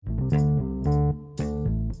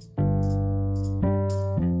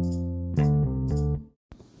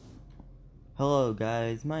Hello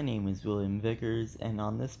guys, my name is William Vickers, and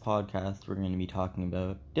on this podcast we're going to be talking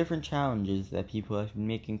about different challenges that people have been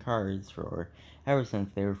making cars for ever since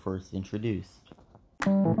they were first introduced.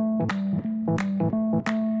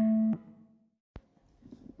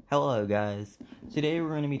 Hello guys, today we're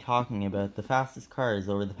going to be talking about the fastest cars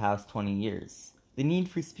over the past 20 years. The need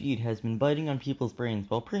for speed has been biting on people's brains,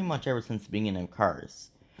 pretty much ever since the beginning of cars.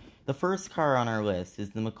 The first car on our list is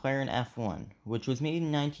the McLaren F1, which was made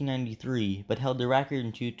in 1993 but held the record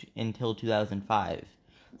until 2005.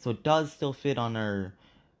 So it does still fit on our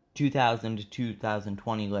 2000 to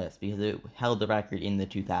 2020 list because it held the record in the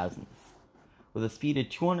 2000s. With a speed of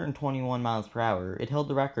 221 miles per hour, it held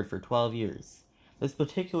the record for 12 years. This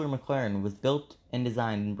particular McLaren was built and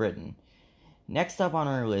designed in Britain. Next up on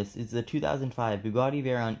our list is the 2005 Bugatti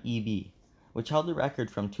Veyron EB, which held the record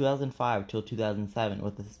from 2005 till 2007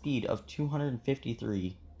 with a speed of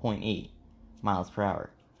 253.8 miles per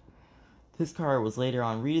hour. This car was later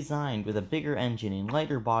on redesigned with a bigger engine and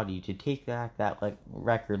lighter body to take back that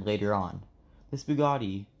record later on. This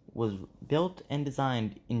Bugatti was built and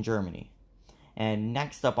designed in Germany. And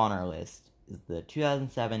next up on our list is the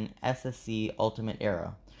 2007 SSC Ultimate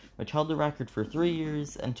Era, which held the record for 3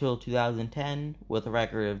 years until 2010 with a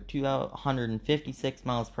record of 256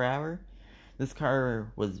 miles per hour. This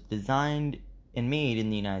car was designed and made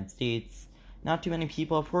in the United States. Not too many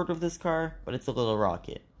people have heard of this car, but it's a little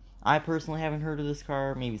rocket. I personally haven't heard of this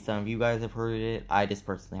car. Maybe some of you guys have heard of it. I just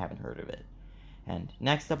personally haven't heard of it. And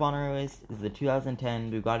next up on our list is the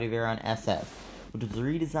 2010 Bugatti Veyron SS, which was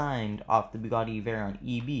redesigned off the Bugatti Veyron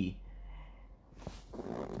EB.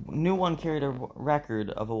 New one carried a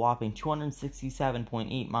record of a whopping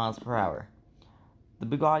 267.8 miles per hour. The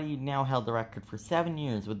Bugatti now held the record for 7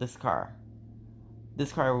 years with this car.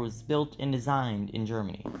 This car was built and designed in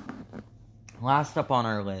Germany. Last up on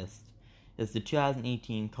our list is the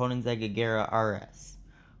 2018 Koenigsegg Agera RS,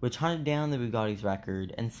 which hunted down the Bugatti's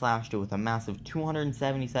record and slashed it with a massive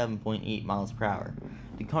 277.8 miles per hour.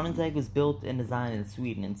 The Koenigsegg was built and designed in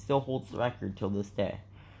Sweden and still holds the record till this day.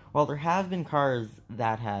 While there have been cars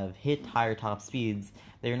that have hit higher top speeds,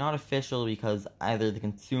 they are not official because either the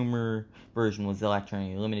consumer version was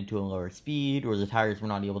electronically limited to a lower speed or the tires were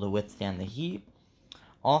not able to withstand the heat.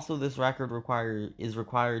 Also, this record is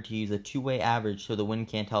required to use a two-way average so the wind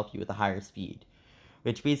can't help you with a higher speed.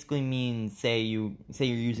 Which basically means, say you're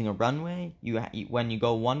using a runway, when you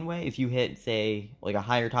go one way, if you hit, say, like a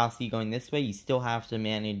higher top speed going this way, you still have to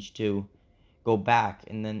manage to go back,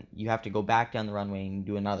 and then you have to go back down the runway and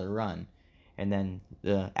do another run. And then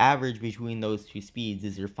the average between those two speeds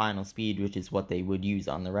is your final speed, which is what they would use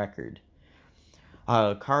on the record.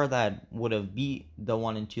 A car that would have beat the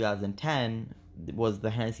one in 2010 was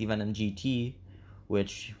the Hennessy Venom GT,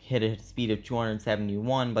 which hit a speed of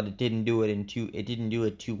 271, but it didn't do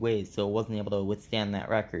it two ways, so it wasn't able to withstand that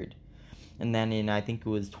record. And then in, I think it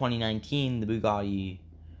was 2019, the Bugatti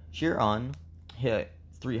Chiron hit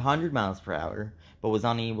 300 miles per hour, but was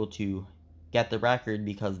unable to get the record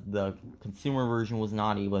because the consumer version was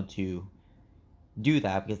not able to do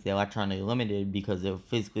that because the electronically limited because it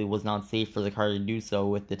physically was not safe for the car to do so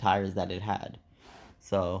with the tires that it had.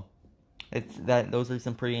 So those are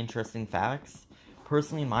some pretty interesting facts.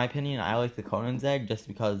 Personally, in my opinion, I like the Koenigsegg just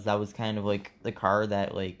because that was kind of like the car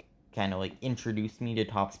that introduced me to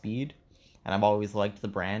top speed, and I've always liked the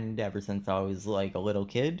brand ever since I was like a little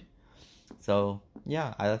kid. So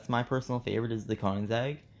yeah, that's my personal favorite is the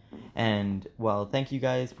Koenigsegg. And well, thank you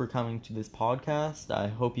guys for coming to this podcast. I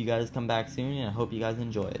hope you guys come back soon, and I hope you guys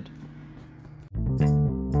enjoyed.